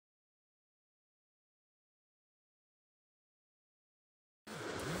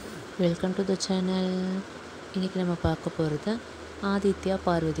Welcome to the channel. இன்றைக்கி நம்ம பார்க்க போகிறது ஆதித்யா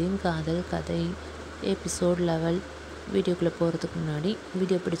பார்வதியின் காதல் கதை Episode-11. வீடியோக்குள்ளே போகிறதுக்கு முன்னாடி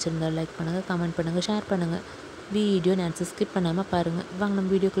வீடியோ பிடிச்சிருந்தால் லைக் பண்ணுங்கள், கமெண்ட் பண்ணுங்கள், ஷேர் பண்ணுங்கள். வீடியோ நேரத்தை ஸ்கிப் பண்ணாமல் பாருங்கள். வாங்க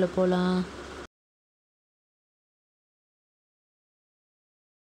நம்ம வீடியோக்குள்ளே போகலாம்.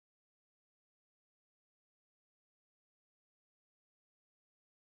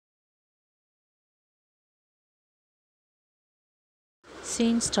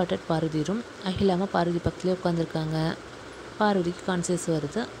 Scene started Parvati room. அகிலாமா Parvati பக்கத்துலேயே உட்காந்துருக்காங்க. பார்வதிக்கு கான்சியஸ்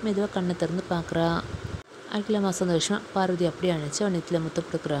வருது. மெதுவாக கண்ணை திறந்து பார்க்குறா. அகிலாமா சந்தோஷமாக பார்வதி அப்படியே அணைச்சி அவன் நெத்தியில் முத்தம்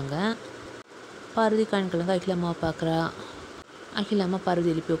கொடுக்குறாங்க. பார்வதி கண்கிழங்க அகிலாமாவை பார்க்குறா. அகிலாமா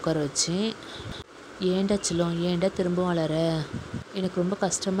பார்வதி எழுப்பி உட்கார வச்சு, ஏண்டா செல்லம், ஏண்டா திரும்ப வளர, எனக்கு ரொம்ப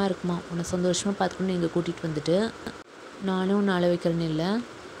கஷ்டமாக இருக்குமா, உன்னை சந்தோஷமாக பார்த்துக்கணுன்னு இங்கே கூட்டிகிட்டு வந்துட்டு நானும் உன்னை அழ வைக்கிறேன்னு இல்லை.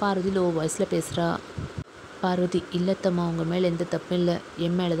 பார்வதி லோ வாய்ஸில் பேசுகிறா. பார்வதி, இல்லத்தம்மா, உங்கள் மேலே எந்த தப்பும் இல்லை,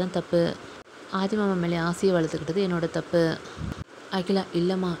 என் மேலே தான் தப்பு. ஆதிமாமா மேலே ஆசையை வளர்த்துக்கிட்டது என்னோட தப்பு. அகிலா,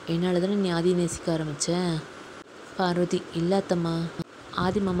 இல்லைம்மா, என்னால் தானே நீ ஆதியை நேசிக்க ஆரம்பித்தேன். பார்வதி, இல்லாத்தம்மா,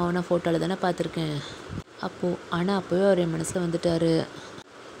 ஆதி மாமாவை நான் ஃபோட்டோவில் தானே பார்த்துருக்கேன். ஆனால் அப்போவே அவர் என் மனசில் வந்துட்டார்.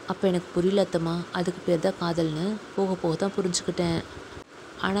 அப்போ எனக்கு புரியலத்தம்மா, அதுக்கு பேர் தான் காதல்னு போக போக தான் புரிஞ்சுக்கிட்டேன்.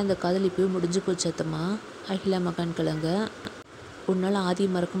 ஆனால் அந்த காதல் இப்போவே முடிஞ்சு போச்சு அத்தம்மா. அகிலாம்மா கண் கலங்க. உன்னால்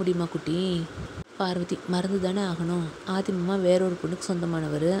ஆதியை மறக்க முடியுமா குட்டி? பார்வதி, மறந்து தானே ஆகணும். ஆதி மாமா வேறொரு பொண்ணுக்கு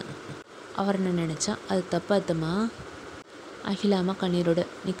சொந்தமானவர். அவர் என்ன நினச்சா அது தப்பாத்தம்மா. அகிலாமா கண்ணீரோட,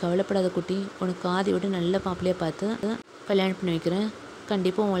 நீ கவலைப்படாத குட்டி, உனக்கு ஆதியோட நல்ல மாப்பிள்ளையை பார்த்து கல்யாணம் பண்ணி வைக்கிறேன்.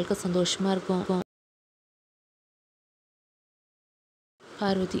 கண்டிப்பாக உன் வாழ்க்கை சந்தோஷமாக இருக்கும்.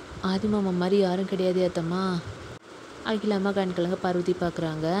 பார்வதி, ஆதி மாமா மாதிரி யாரும் கிடையாது அத்தம்மா. அகிலாமா கண்கலங்க பார்வதி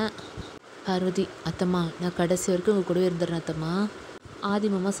பார்க்குறாங்க. பார்வதி, அத்தம்மா, நான் கடைசி வரைக்கும் உங்கள் கூடவே இருந்துடுறேன் அத்தம்மா. ஆதி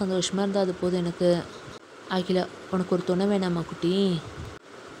மாமா சந்தோஷமாக இருந்தால் அது போதும் எனக்கு. அகிலா, உனக்கு ஒரு துணை வேணாமா குட்டி?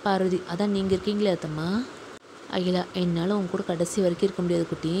 பார்வதி, அதான் நீங்கள் இருக்கீங்களே அத்தம்மா. அகிலா, என்னால் உன் கூட கடைசி வரைக்கும் இருக்க முடியாது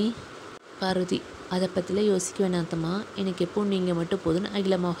குட்டி. பார்வதி, அதை பற்றிலாம் யோசிக்க வேணாம் அத்தம்மா, எனக்கு எப்போவும் நீங்கள் மட்டும் போதுன்னு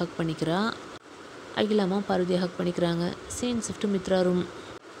அகிலாமாவை ஹக் பண்ணிக்கிறா. அகிலாமா பார்வதியை ஹக் பண்ணிக்கிறாங்க. Scene shift Mitra room.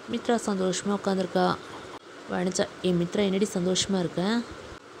 Mitra சந்தோஷமாக உட்காந்துருக்கா. வணச்சா, என் மித்ரா என்னடி சந்தோஷமாக இருக்கேன்?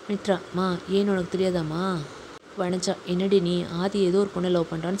 மித்ரா, மா, ஏன்னு உனக்கு தெரியாதாம்மா? வணச்சா, என்னடி நீ, ஆதி ஏதோ ஒரு பொண்ணை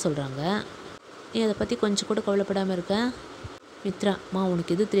லவ் பண்ணுறான்னு சொல்கிறாங்க, நீ அதை பற்றி கொஞ்சம் கூட கவலைப்படாமல் இருக்க? மித்ரா, மா,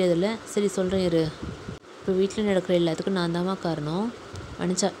 உனக்கு எதுவும் தெரியாதுல்ல, சரி சொல்கிறேன் இரு. இப்போ வீட்டில் நடக்கிற எல்லாத்துக்கும் நான் தாம்மா காரணம்.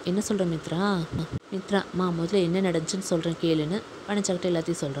 வணச்சா, என்ன சொல்கிறேன் மித்ரா? மித்ரா, மா, முதல்ல என்ன நடந்துச்சுன்னு சொல்கிறேன் கேளுன்னு வணச்சாக்கிட்ட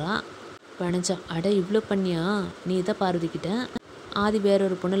எல்லாத்தையும் சொல்கிறா. வணச்சா, அட இவ்வளோ பண்ணியா? நீ தான் பார்வதிக்கிட்ட ஆதி வேற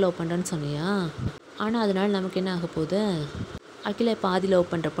ஒரு பொண்ணை லவ் பண்ணுறான்னு சொன்னியா? ஆனால் அதனால் நமக்கு என்ன ஆக போகுது? அகிலா இப்போ ஆதி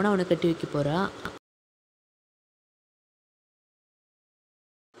லவ் பண்ணுற பொண்ணை அவனை கட்டி வைக்க போகிறா.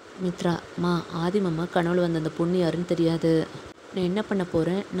 மித்ரா, மா, ஆதி மாமா கனவுல வந்த அந்த பொண்ணு யாருன்னு தெரியாது. நான் என்ன பண்ண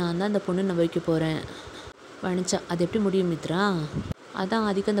போகிறேன்? நான் தான் அந்த பொண்ணு நான் வைக்க போகிறேன். வணச்சா, அது எப்படி முடியும் மித்ரா? அதான்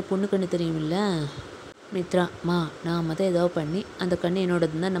ஆதிக்கு அந்த பொண்ணு கண்ணு தெரியுமில்ல. மித்ரா, மா, நாம் தான் ஏதாவது பண்ணி அந்த கண்ணு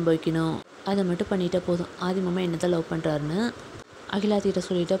என்னோடது தான் நம்ம வைக்கணும். அதை மட்டும் பண்ணிட்டா போதும். ஆதி மாமா என்ன தான் லவ் பண்ணுறாருன்னு அகிலாத்திட்ட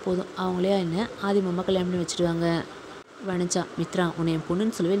சொல்லிட்டா போதும். அவங்களே என்ன ஆதி மாமா கல்யாணம் பண்ணி வச்சுடுவாங்க. வணச்சா, மித்ரா, உன்னை என்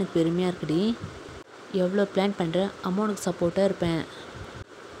பொண்ணுன்னு சொல்லவே எனக்கு பெருமையாக இருக்குடி. எவ்வளோ பிளான் பண்ணுற, அம்மா உனக்கு சப்போர்ட்டாக இருப்பேன்.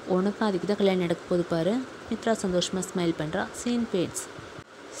 உனக்கும் அதுக்கு தான் கல்யாணம் நடக்க போது பாரு. மித்ரா சந்தோஷமாக ஸ்மைல் பண்ணுறா. Scene fats.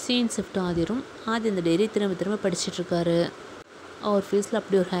 சீன் ஷிஃப்ட் ஆதி ரூம். ஆதி இந்த டைரி திரும்ப திரும்ப படிச்சுட்ருக்காரு. அவர் ஃபேஸில்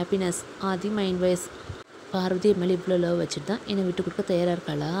அப்படி ஒரு ஹாப்பினஸ். ஆதி மைண்ட் வைஸ், பார்வதி மேலே இவ்வளோ லவ் வச்சுட்டு தான் என்னை விட்டு கொடுக்க தயாராக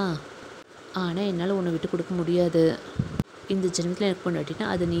இருக்காளா? ஆனால் என்னால் உன்னை விட்டு கொடுக்க முடியாது. இந்த ஜென்மத்தில் எனக்கு கொண்டாட்டினா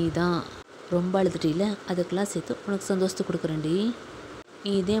அது நீ தான். ரொம்ப அழுதுட்டில, அதுக்கெல்லாம் சேர்த்து உனக்கு சந்தோஷத்தை கொடுக்குறேன்டி.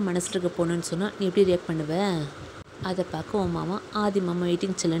 நீ இதே மனசில் இருக்க போகணுன்னு சொன்னால் நீ எப்படி ரியாக்ட் பண்ணுவ? அதை பார்க்க உன் மாமா ஆதி மாமா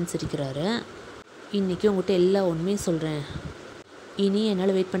வெயிட்டிங் சில்லன்னு சிரிக்கிறாரு. இன்றைக்கி உங்கள்கிட்ட எல்லா உண்மையும் சொல்கிறேன். இனி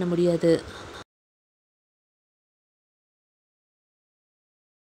என்னால் வெயிட் பண்ண முடியாது.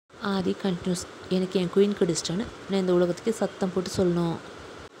 ஆதி கண்டினியூஸ், எனக்கு என் குயின் கிடைச்சிட்டான்னு நான் இந்த உலகத்துக்கு சத்தம் போட்டு சொல்லணும்.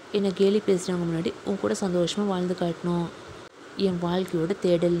 என்னை கேலி பேசுகிறவங்க முன்னாடி உன் கூட சந்தோஷமாக வாழ்ந்து காட்டணும். என் வாழ்க்கையோட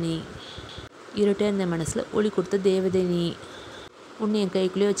தேடல் நீ. இருட்டே இருந்த மனசில் ஒளி கொடுத்த தேவதை நீ. உன்னை என்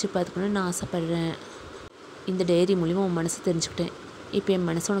கைக்குள்ளேயே வச்சு பார்த்துக்கணுன்னு நான் ஆசைப்பட்றேன். இந்த டைரி மூலிமா உன் மனசை தெரிஞ்சுக்கிட்டேன். இப்போ என்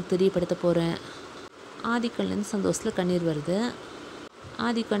மனசை உனக்கு தெரியப்படுத்த போகிறேன். ஆதி கண்லேருந்து சந்தோஷத்தில் கண்ணீர் வருது.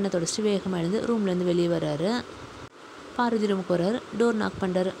 ஆதி கண்ணை தொடச்சிட்டு வேகமாக எழுந்து ரூம்லேருந்து வெளியே வர்றாரு. பார்வதி ரூமுக்கு வர்றாரு. டோர் நாக்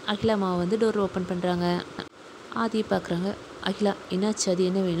பண்ணுறாரு. அகிலா அம்மாவை வந்து டோர் ஓப்பன் பண்ணுறாங்க. ஆதியை பார்க்குறாங்க. அகிலா, என்னாச்சு? அது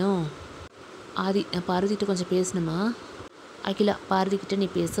என்ன வேணும்? ஆதி, நான் பார்வதிக்கிட்ட கொஞ்சம் பேசணுமா? அகிலா, பார்வதிக்கிட்ட நீ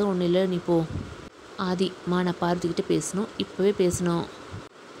பேச ஒன்றும் இல்லை, நீ போ. ஆதி, மா, நான் பார்வதிக்கிட்ட பேசணும், இப்போவே பேசணும்.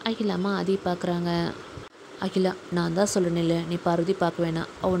 அகிலா அம்மா ஆதியை பார்க்குறாங்க. அகிலா, நான் தான் சொல்கிறேன் இல்லை, நீ பார்வதி பார்க்க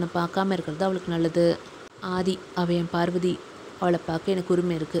வேணாம். அவனை பார்க்காம இருக்கிறது அவளுக்கு நல்லது. ஆதி, அவள் என் பார்வதி. அவளை பார்க்க எனக்கு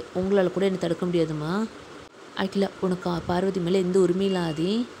உரிமை இருக்குது, உங்களால் கூட என்னை தடுக்க முடியாதுமா. அகிலா, உனக்கு பார்வதி மேலே எந்த உரிமையும் இல்லை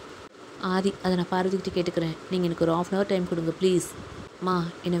ஆதி. ஆதி, அதை நான் பார்வதிக்கிட்ட கேட்டுக்கிறேன். நீங்கள் எனக்கு ஒரு 1/2 hour டைம் கொடுங்க ப்ளீஸ். மா,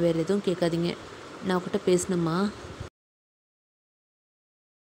 என்னை வேறு எதுவும் கேட்காதீங்க, நான் உங்ககிட்ட பேசணுமா.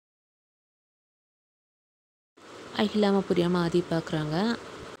 அகிலாமல் புரியாமல் ஆதி பார்க்குறாங்க.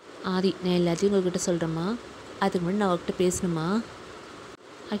 ஆதி, நான் எல்லாத்தையும் உங்கள்கிட்ட சொல்கிறேம்மா, அதுக்கு முன்னாடி நான் அவர்கிட்ட பேசணுமா.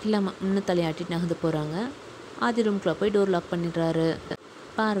 அகிலாமா இன்னும் தலையாட்டிட்டு நகர்ந்து போகிறாங்க. ஆதி ரூம்குள்ளே போய் டோர் லாக் பண்ணிடுறாரு.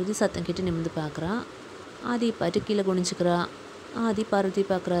 பார்வதி சத்தம் கேட்டு நிமிர்ந்து பார்க்குறா. ஆதியை பார்த்து கீழே குனிஞ்சிக்கிறா. ஆதி பார்வதி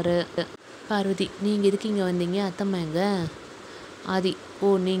பார்க்குறாரு. பார்வதி, நீங்கள் எதுக்கு இங்கே வந்தீங்க? அத்தம்மா எங்க? ஆதி, ஓ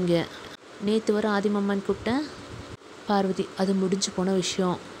நீங்கள் நேற்று வர ஆதி மாமான்னு கூப்பிட்டேன். பார்வதி, அது முடிஞ்சு போன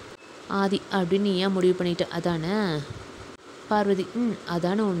விஷயம். ஆதி, அப்படின்னு நீ ஏன் முடிவு பண்ணிட்ட அதானே? பார்வதி,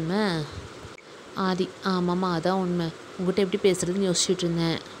 அதானே உண்மை. ஆதி, ஆமாம்மா அதான் உண்மை. உங்கள்கிட்ட எப்படி பேசுகிறதுன்னு யோசிச்சுட்டு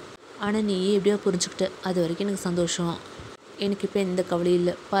இருந்தேன். ஆனால் நீ எப்படியோ புரிஞ்சுக்கிட்ட, அது வரைக்கும் எனக்கு சந்தோஷம். எனக்கு இப்போ எந்த கவலையும்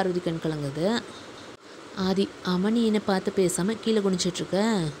இல்லை. பார்வதி கண் கலங்குது. ஆதி, ஆமாம், நீ என்னை பார்த்து பேசாமல் கீழே குனிச்சிட்ருக்க.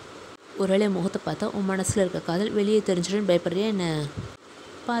 ஒருவேளை முகத்தை பார்த்தா உன் மனசில் இருக்க காதல் வெளியே தெரிஞ்சிடுன்னு பயப்படுறியா என்ன?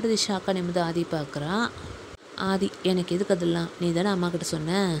 பார்வதி ஷாக்கா நிமிர்ந்து ஆதி பார்க்குறா. ஆதி, எனக்கு எதுக்கு அதெல்லாம்? நீ தானே அம்மா கிட்ட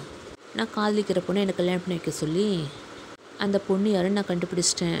சொன்ன நான் காதலிக்கிற பொண்ணு என்னை கல்யாணம் பண்ணி வைக்க சொல்லி. அந்த பொண்ணு யாருன்னு நான்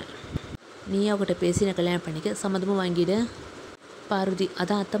கண்டுபிடிச்சிட்டேன். நீ அவகிட்ட பேசி நான் கல்யாணம் பண்ணிக்க சம்மதமும் வாங்கிடு. பார்வதி,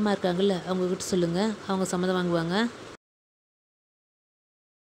 அதான் அத்தம்மா இருக்காங்கல்ல, அவங்கக்கிட்ட சொல்லுங்கள், அவங்க சம்மதம் வாங்குவாங்க.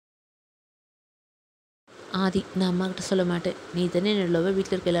 ஆதி, நான் அம்மாக்கிட்ட சொல்ல மாட்டேன். நீ தானே என்னோட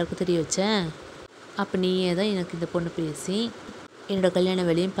வீட்டில் இருக்க எல்லாருக்கும் தெரிய வச்ச. அப்போ நீயே தான் எனக்கு இந்த பொண்ணு பேசி என்னோடய கல்யாண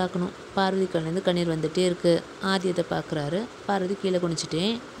வேலையும் பார்க்கணும். பார்வதி கண்ணிலேருந்து கண்ணீர் வந்துகிட்டே இருக்குது. ஆதி அதை பார்க்குறாரு. பார்வதி கீழே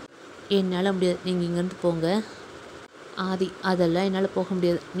குனிச்சிட்டேன். என்னால் முடியாது, நீங்கள் இங்கேருந்து போங்க. ஆதி, அதெல்லாம் என்னால் போக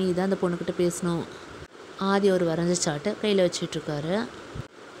முடியாது, நீ தான் அந்த பொண்ணுக்கிட்ட பேசணும். ஆதி ஒரு வரைஞ்ச சார்ட்டை கையில் வச்சிட்ருக்காரு.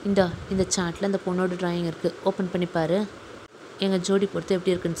 இந்த சார்ட்டில் அந்த பொண்ணோட ட்ராயிங் இருக்குது, ஓப்பன் பண்ணிப்பார். எங்கள் ஜோடி பொறுத்து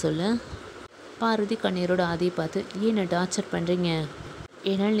எப்படி இருக்குன்னு சொல்லு. பார்வதி கண்ணீரோட ஆதியை பார்த்து, ஏன் டார்ச்சர் பண்ணுறீங்க?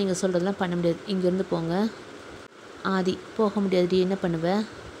 என்னால் நீங்கள் சொல்கிறதெல்லாம் பண்ண முடியாது, இங்கேருந்து போங்க. ஆதி, போக முடியாது, என்ன பண்ணுவேன்?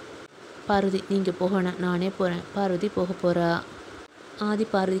 பார்வதி, நீங்கள் போகணும், நானே போகிறேன். பார்வதி போக போகிறா. ஆதி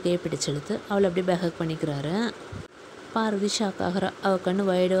பார்வதி கையை பிடிச்செடுத்து அவளை அப்படியே பேக்கப் பண்ணிக்கிறாரு. பார்வதி ஷாக் ஆகிறா. அவள் கண்ணு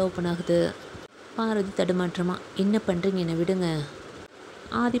வைடாக ஓப்பன் ஆகுது. பார்வதி தடுமாற்றமா, என்ன பண்ணுறீங்க, என்னை விடுங்க.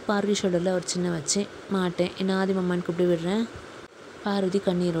 ஆதி பார்வதி ஷோல்டரில் ஒரு சின்ன வச்சு, மாட்டேன், என்ன ஆதி மம்மான்னு கூப்பிட்டு விடுறேன். பார்வதி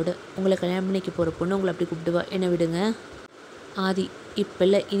கண்ணீரோடு, உங்களை கல்யாணம் பண்ணிக்க போகிற பொண்ணு உங்களை அப்படி கூப்பிடுவா, என்னை விடுங்க. ஆதி, இப்போ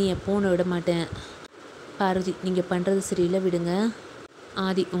இல்லை, இனி எப்போ உன்னை விட மாட்டேன். பார்வதி, நீங்கள் பண்ணுறது சரியில்லை, விடுங்க.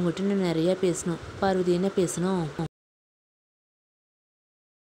 ஆதி, உங்கள்கிட்ட நான் நிறையா பேசணும். பார்வதி, என்ன பேசணும்?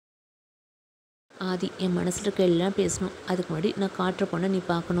 ஆதி, என் மனசில் இருக்க எல்லாம் பேசணும். அதுக்கு முன்னாடி நான் காட்டுற பொண்ணை நீ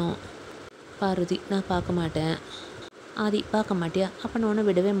பார்க்கணும். பார்வதி, நான் பார்க்க மாட்டேன். ஆதி, பார்க்க மாட்டியா? அப்போ நான் உன்னை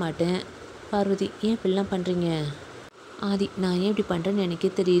விடவே மாட்டேன். பார்வதி, ஏன் இப்படிலாம் பண்ணுறீங்க? ஆதி, நான் ஏன் இப்படி பண்ணுறேன்னு எனக்கே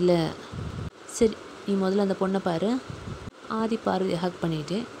தெரியல. சரி, நீ முதல்ல அந்த பொண்ணை பாரு. ஆதி பார்வதி ஹக்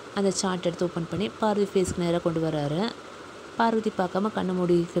பண்ணிவிட்டு அந்த சார்ட் எடுத்து ஓப்பன் பண்ணி பார்வதி ஃபேஸ்க்கு நேராக கொண்டு வராரு. பார்வதி பார்க்காம கண்ணை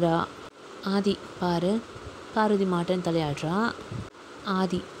மூடிக்கிறா. ஆதி, பாரு. பார்வதி மாட்டேன்னு தலையாடுறா.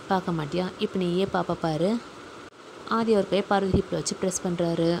 ஆதி, பார்க்க மாட்டியா? இப்போ நீ ஏன் பாப்பா பாரு. ஆதி அவர் கையை பார்வதி ஹிப்பில் வச்சு ப்ரெஸ்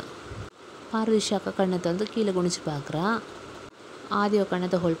பண்ணுறாரு. பார்வதி ஷாக்கா கண்ணத்தை வந்து கீழே குனிச்சு பார்க்குறா. ஆதி அவள்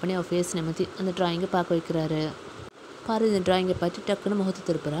கண்ணத்தை ஹோல்ட் பண்ணி அவள் ஃபேஸ் நிமித்தி அந்த ட்ராயிங்கை பார்க்க வைக்கிறாரு. பார்வதி அந்த ட்ராயிங்கை பார்த்து டக்குன்னு முகத்தை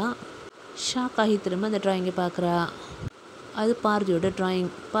திருப்புறா. ஷாக் ஆகி திரும்ப அந்த ட்ராயிங்கை பார்க்குறா. அது பார்வதியோட ட்ராயிங்.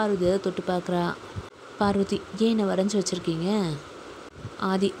 பார்வதி அதை தொட்டு பார்க்குறா. பார்வதி, ஏன் என்னை வரைஞ்சி வச்சுருக்கீங்க?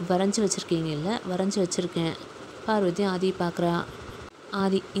 ஆதி, வரைஞ்சி வச்சுருக்கீங்க? இல்லை, வரைஞ்சி வச்சுருக்கேன். பார்வதி ஆதியை பார்க்குறா.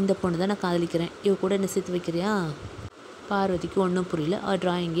 ஆதி, இந்த பொண்ணு தான் நான் காதலிக்கிறேன், இவ கூட என்ன சேர்த்து வைக்கிறியா? பார்வதிக்கு ஒன்றும் புரியல. அவர்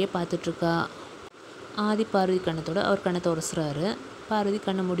ட்ராயிங்கே பார்த்துட்ருக்கா. ஆதி பார்வதி கண்ணத்தோட அவர் கண்ணத்தை உரசுறாரு. பார்வதி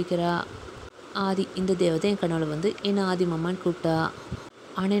கண்ணை முடிக்கிறா. ஆதி, இந்த தேவதை என் கனவுல வந்து என்னை ஆதி மம்மான்னு கூப்பிட்டா.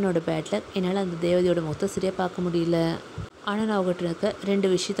 ஆனால் என்னோடய பேட்டில் என்னால் அந்த தேவதையோட முகத்தை சரியாக பார்க்க முடியல. ஆனால் நான் அவகிட்ட இருக்க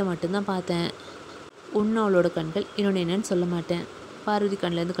 2 விஷயத்தை மட்டும்தான் பார்த்தேன். ஒன்று அவளோட கண்கள், இன்னொன்று என்னன்னு சொல்ல மாட்டேன். பார்வதி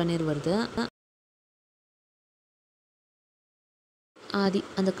கண்ணிலேருந்து கண்ணீர் வருது. ஆதி,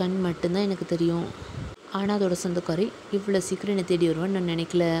 அந்த கண் மட்டும்தான் எனக்கு தெரியும். ஆனால் அதோட சொந்தக்காரி இவ்வளோ சீக்கிரம் என்னை தேடி வருவான்னு நான்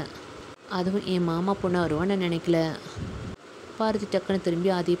நினைக்கல. அதுவும் என் மாமா பொண்ணாக வருவான்னு நான் நினைக்கல. பார்வதி டக்குன்னு திரும்பி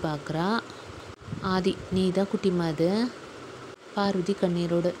ஆதியை பார்க்குறா. ஆதி, நீ தான் குட்டிமா அது? பார்வதி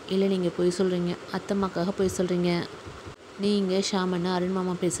கண்ணீரோடு, இல்லை நீங்கள் போய் சொல்கிறீங்க, அத்தம்மாக்காக போய் சொல்கிறீங்க. நீங்கள் ஷாமண்ணா அருண்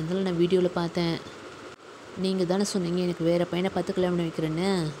மாமா பேசுனதில் நான் வீடியோவில் பார்த்தேன். நீங்கள் தானே சொன்னீங்க எனக்கு வேறு பையனை பார்த்து கல்யாணம் பண்ணி வைக்கிறேன்னு.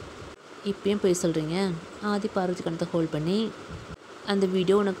 இப்போயும் போய் சொல்கிறீங்க. ஆதி பார்வதி கணத்தை ஹோல்ட் பண்ணி, அந்த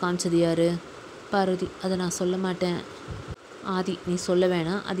வீடியோ உனக்கு காமிச்சது யார்? பார்வதி, அதை நான் சொல்ல மாட்டேன். ஆதி, நீ சொல்ல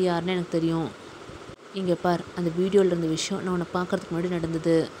வேணாம், அது யாருன்னு எனக்கு தெரியும். இங்கே பார், அந்த வீடியோவில் இருந்த விஷயம் நான் உன்னை பார்க்குறதுக்கு முன்னாடி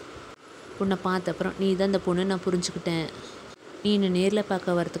நடந்தது. உன்னை பார்த்த அப்புறம் நீ தான் இந்த பொண்ணு நான் புரிஞ்சுக்கிட்டேன். நீ என்னை நேரில்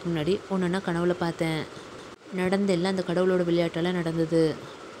பார்க்க வரதுக்கு முன்னாடி ஒன்றுன்னா கனவுல பார்த்தேன். நடந்த எல்லாம் அந்த கடவுளோட விளையாட்டெல்லாம் நடந்தது.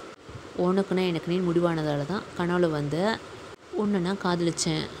 உனக்குன்னா எனக்கு நீ முடிவானதால தான் கனவுல வந்த. ஒன்று நான்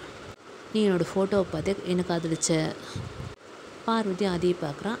காதலிச்சேன். நீ என்னோடய ஃபோட்டோவை பார்த்து என்னை காதலிச்ச. பார்வதி ஆதியை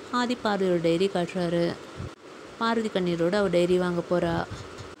பார்க்குறான். ஆதி பார்வதியோட டைரி காட்டுறாரு. பார்வதி கண்ணீரோடு அவள் டைரி வாங்க போகிறா.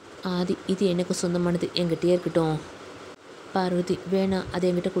 ஆதி, இது எனக்கு சொந்தமானது, என்கிட்டயே இருக்கட்டும். பார்வதி, வேணாம், அதை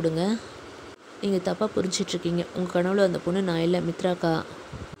என்கிட்ட கொடுங்க. நீங்கள் தப்பாக புரிஞ்சிட்ருக்கீங்க. உங்கள் கனவுல வந்த பொண்ணு நான் இல்லை, மித்ராக்கா.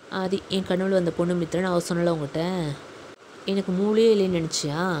 ஆதி, என் கனவுல வந்த பொண்ணு மித்ரான்னு அவள் சொன்னல உங்கள்கிட்ட. எனக்கு மூளையே இல்லைன்னு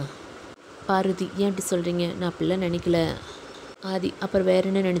நினச்சியா? பார்வதி, ஏன் அப்படி சொல்கிறீங்க? நான் அப்படிலாம் நினைக்கல. ஆதி, அப்புறம் வேறு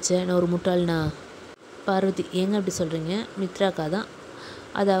என்ன நினச்சேன்? நான் ஒரு முட்டாள்னா? பார்வதி, ஏங்க அப்படி சொல்கிறீங்க? மித்ராக்கா தான்,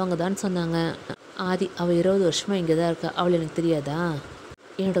 அது அவங்க தான் சொன்னாங்க. ஆதி, அவள் 20 வருஷமாக இங்கே தான் இருக்கா, அவள் எனக்கு தெரியாதா?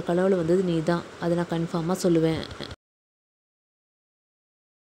 என்னோடய கனவுல வந்தது நீ தான், அதை நான் கன்ஃபார்மாக சொல்லுவேன்.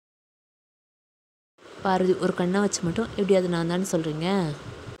 பார்வதி, ஒரு கண்ணை வச்சு மட்டும் எப்படி அது நான் தான் சொல்கிறீங்க?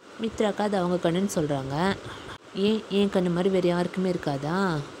 மித்ராக்கா அது அவங்க கண்ணுன்னு சொல்கிறாங்க. ஏன் கண்ணு மாதிரி வேறு யாருக்குமே இருக்காதா?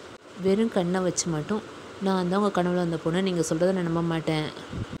 வெறும் கண்ணை வச்சு மட்டும் நான் தான் உங்கள் கனவுல வந்த பொண்ணு நீங்கள் சொல்கிறத நான் நம்ப மாட்டேன்.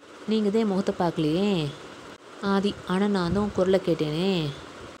 நீங்கள் தான் என் முகத்தை பார்க்கலையே. ஆதி, ஆனால் நான் தான் உன் குரலை கேட்டேனே.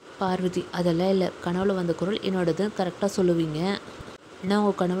 பார்வதி, அதெல்லாம் இல்லை, கனவுல வந்த குரல் என்னோடது, கரெக்டாக சொல்லுவீங்க. நான்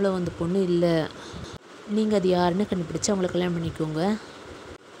உங்கள் கனவுல வந்த பொண்ணு இல்லை. நீங்கள் அது யாருன்னு கண்டுபிடிச்சி அவங்கள கல்யாணம் பண்ணிக்கோங்க.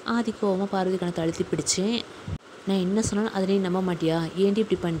 ஆதி கோவமாக பார்வதி கணத்தை அழுத்தி பிடிச்சேன். நான் என்ன சொன்னாலும் அதை நீ நம்ப மாட்டியா? ஏன்டி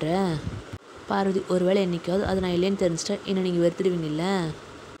இப்படி பண்ணுற? பார்வதி, ஒரு வேளை என்றைக்காவது அதை நான் இல்லைன்னு தெரிஞ்சிட்டா என்னை நீங்கள் வெறுத்துடுவீங்கல்ல?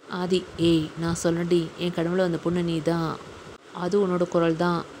 ஆதி, ஏய், நான் சொல்லடி, என் கனவுல வந்த பொண்ணு நீ தான். அது உன்னோட குரல்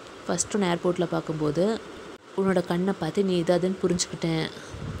தான். ஃபஸ்ட்டு நான் ஏர்போர்ட்டில் பார்க்கும்போது உன்னோட கண்ணை பார்த்து நீ இதாதுன்னு புரிஞ்சுக்கிட்டேன்.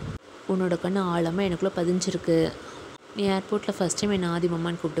 உன்னோட கண் ஆழமாக எனக்குள்ளே பதிஞ்சிருக்கு. நீ ஏர்போர்ட்டில் ஃபஸ்ட் டைம் என்னை ஆதி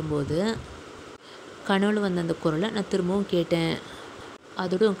மம்மான்னு கூப்பிடும்போது கனவுல வந்த அந்த குரலை நான் திரும்பவும் கேட்டேன்.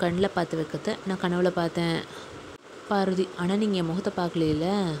 அதோடு உன் கண்ணில் பார்த்து வைக்கிறத நான் கனவுல பார்த்தேன். பார்வதி, ஆனால் நீங்கள் என் முகத்தை பார்க்கலையில?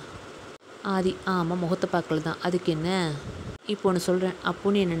 ஆதி, ஆமாம், முகத்தை பார்க்கல தான், அதுக்கு என்ன? இப்போ ஒன்று சொல்கிறேன்,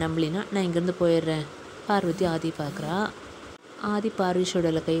 அப்போ நீ என்னை நம்பலினா நான் இங்கேருந்து போயிடுறேன். பார்வதி ஆதி பார்க்குறா. ஆதி பார்வதி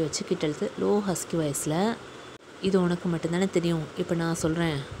ஷோல்டரில் கை வச்சு கிட்டழுத்து லோ ஹஸ்கி வாய்ஸில், இது உனக்கு மட்டும்தானே தெரியும், இப்போ நான்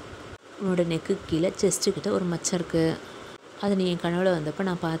சொல்கிறேன். உன்னோட நெக்கு கீழே செஸ்ட்டுக்கிட்ட ஒரு மச்சம் இருக்குது. அதை நீ என் கனவுல வந்தப்போ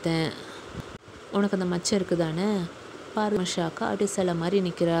நான் பார்த்தேன். உனக்கு அந்த மச்சம் இருக்குதானே? பார்வதி ஷாக்கா அப்படியே சில மாதிரி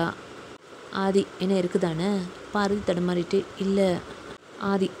நிற்கிறா. ஆதி, என்ன இருக்குதானே? பார்வதி தடுமாறிட்டு, இல்லை.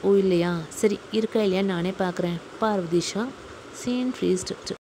 ஆதி, ஓ இல்லையா, சரி, இருக்கா இல்லையா நானே பார்க்குறேன். Parvati Shah scene freezed.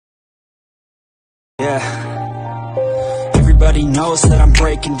 Everybody knows that I'm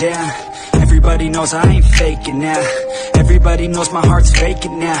breaking down. Everybody knows I ain't faking now. Everybody knows my heart's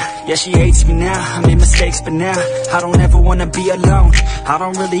faking now. Yeah, she hates me now, I made mistakes but now I don't ever wanna be alone. I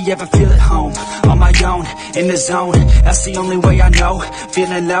don't really ever feel at home. On my own, in the zone, that's the only way I know.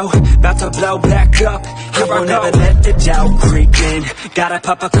 Feeling low, about to blow back up. Here I won't ever let the doubt creep in. Gotta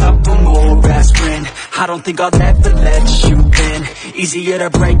pop a couple more aspirin. I don't think I'll ever let you in. Easier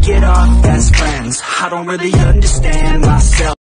to break it off best friends. I don't really understand myself.